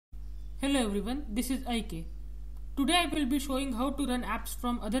Hello everyone, this is Eyekay. Today I will be showing how to run apps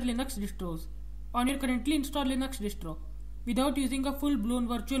from other Linux distros on your currently installed Linux distro without using a full-blown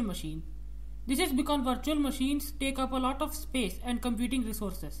virtual machine. This is because virtual machines take up a lot of space and computing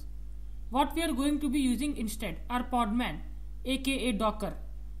resources. What we are going to be using instead are Podman, aka Docker,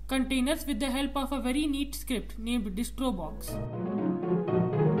 containers with the help of a very neat script named Distrobox.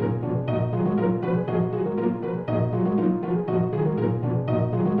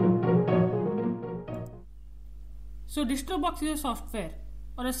 So Distrobox is a software,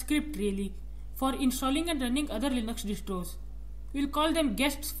 or a script really, for installing and running other Linux distros. We'll call them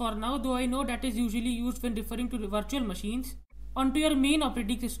guests for now, though I know that is usually used when referring to virtual machines, onto your main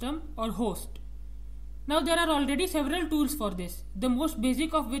operating system or host. Now there are already several tools for this, the most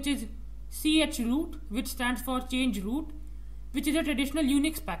basic of which is chroot, which stands for change root, which is a traditional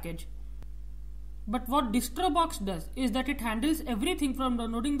Unix package. But what Distrobox does is that it handles everything from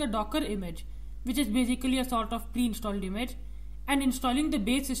downloading the Docker image, which is basically a sort of pre-installed image, and installing the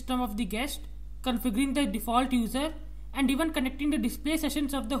base system of the guest, configuring the default user, and even connecting the display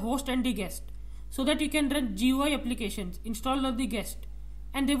sessions of the host and the guest, so that you can run GUI applications installed on the guest,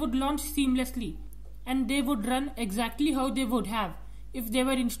 and they would launch seamlessly, and they would run exactly how they would have if they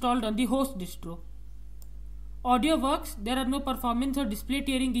were installed on the host distro. Audio works, there are no performance or display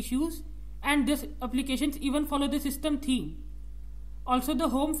tearing issues, and these applications even follow the system theme. Also, the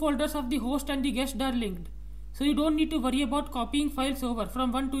home folders of the host and the guest are linked, so you don't need to worry about copying files over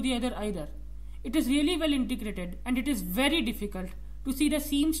from one to the other either. It is really well integrated, and it is very difficult to see the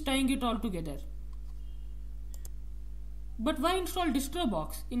seams tying it all together. But why install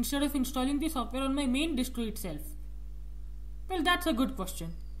Distrobox instead of installing the software on my main distro itself? Well, that's a good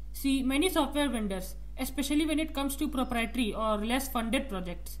question. See, many software vendors, especially when it comes to proprietary or less funded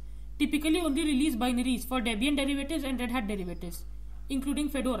projects, typically only release binaries for Debian derivatives and Red Hat derivatives, including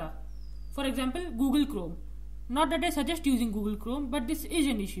Fedora. For example, Google Chrome. Not that I suggest using Google Chrome, but this is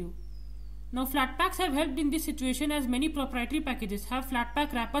an issue. Now, Flatpaks have helped in this situation, as many proprietary packages have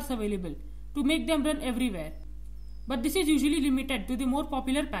Flatpak wrappers available to make them run everywhere. But this is usually limited to the more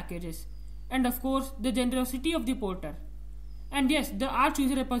popular packages, and of course, the generosity of the porter. And yes, the Arch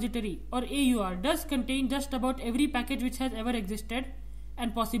User Repository, or AUR, does contain just about every package which has ever existed,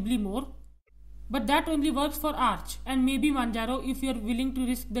 and possibly more. But that only works for Arch and maybe Manjaro if you are willing to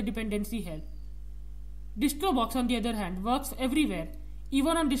risk the dependency hell. Distrobox, on the other hand, works everywhere,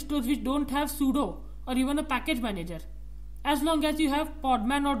 even on distros which don't have sudo or even a package manager, as long as you have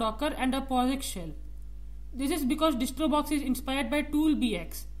Podman or Docker and a POSIX shell. This is because Distrobox is inspired by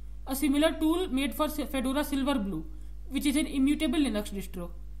ToolBX, a similar tool made for Fedora Silverblue, which is an immutable Linux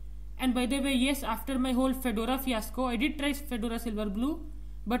distro. And by the way, yes, after my whole Fedora fiasco, I did try Fedora Silverblue,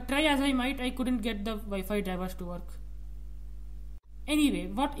 but try as I might, I couldn't get the Wi-Fi drivers to work. Anyway,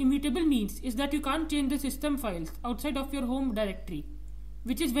 what immutable means is that you can't change the system files outside of your home directory,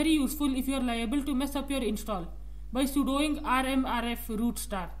 which is very useful if you are liable to mess up your install by sudoing rmrf root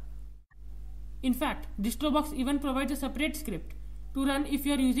star. In fact, Distrobox even provides a separate script to run if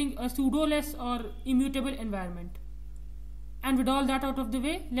you are using a sudoless or immutable environment. And with all that out of the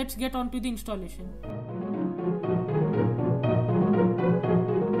way, let's get on to the installation.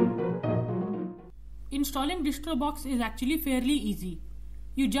 Installing Distrobox is actually fairly easy.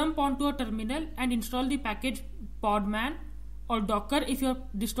 You jump onto a terminal and install the package Podman or Docker if your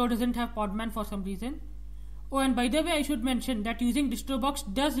distro doesn't have Podman for some reason. Oh, and by the way, I should mention that using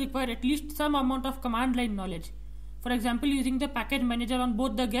Distrobox does require at least some amount of command line knowledge. For example, using the package manager on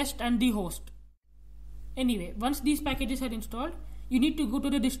both the guest and the host. Anyway, once these packages are installed, you need to go to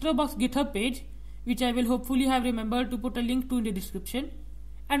the Distrobox GitHub page, which I will hopefully have remembered to put a link to in the description,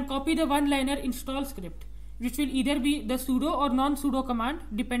 and copy the one-liner install script, which will either be the sudo or non-sudo command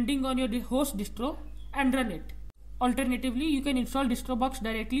depending on your host distro, and run it. Alternatively, you can install Distrobox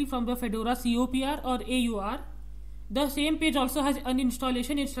directly from the Fedora COPR or AUR. The same page also has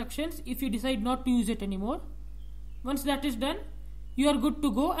uninstallation instructions if you decide not to use it anymore. Once that is done, you are good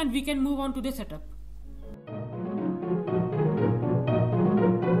to go and we can move on to the setup.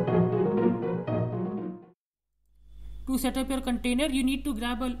 To set up your container, you need to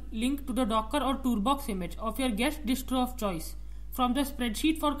grab a link to the Docker or Toolbox image of your guest distro of choice from the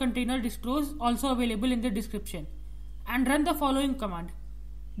spreadsheet for container distros, also available in the description, and run the following command: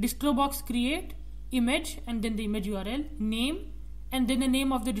 distrobox create image, and then the image URL, name, and then the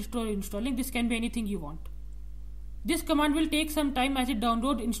name of the distro you're installing. This can be anything you want. This command will take some time as it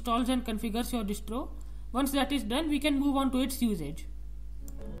downloads, installs, and configures your distro. Once that is done, we can move on to its usage.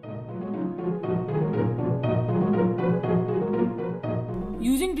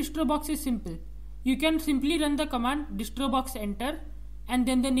 Using Distrobox is simple. You can simply run the command distrobox enter and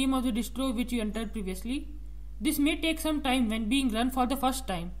then the name of the distro which you entered previously. This may take some time when being run for the first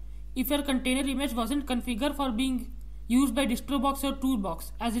time if your container image wasn't configured for being used by Distrobox or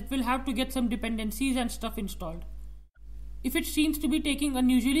Toolbox, as it will have to get some dependencies and stuff installed. If it seems to be taking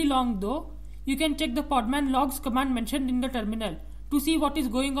unusually long though, you can check the podman logs command mentioned in the terminal to see what is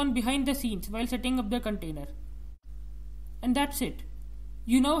going on behind the scenes while setting up the container. And that's it.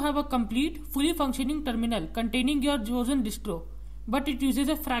 You now have a complete, fully functioning terminal containing your chosen distro, but it uses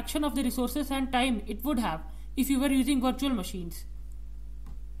a fraction of the resources and time it would have if you were using virtual machines.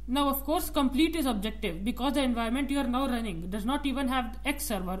 Now of course complete is objective because the environment you are now running does not even have X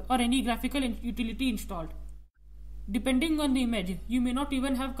server or any graphical utility installed. Depending on the image, you may not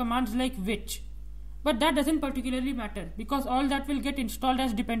even have commands like which, but that doesn't particularly matter because all that will get installed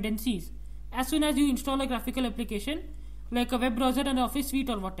as dependencies as soon as you install a graphical application like a web browser and Office suite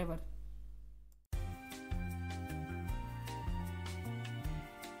or whatever.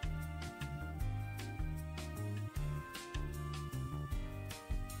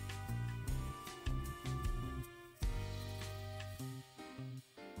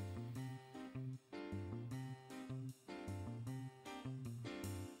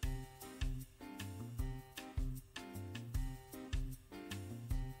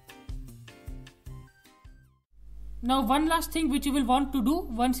 Now one last thing which you will want to do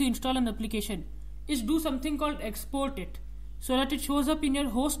once you install an application is do something called export it so that it shows up in your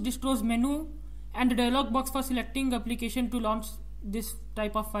host distros menu and the dialog box for selecting application to launch this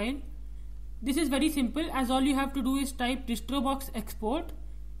type of file. This is very simple as all you have to do is type distrobox export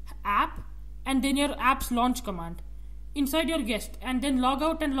app and then your app's launch command inside your guest and then log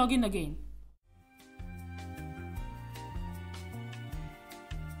out and log in again.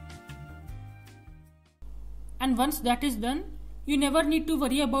 And once that is done, you never need to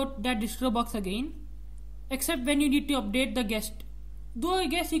worry about that distro box again, except when you need to update the guest. Though I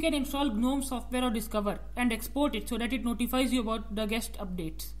guess you can install GNOME software or Discover and export it so that it notifies you about the guest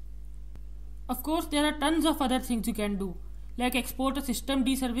updates. Of course, there are tons of other things you can do, like export a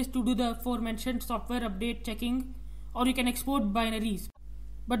systemd service to do the aforementioned software update checking, or you can export binaries.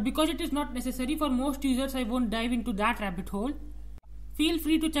 But because it is not necessary for most users, I won't dive into that rabbit hole. Feel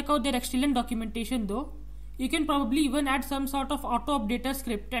free to check out their excellent documentation though. You can probably even add some sort of auto updater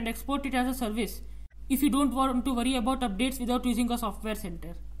script and export it as a service if you don't want to worry about updates without using a software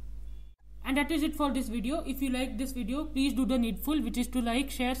center. And that is it for this video. If you liked this video, please do the needful, which is to like,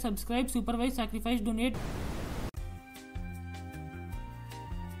 share, subscribe, supervise, sacrifice, donate,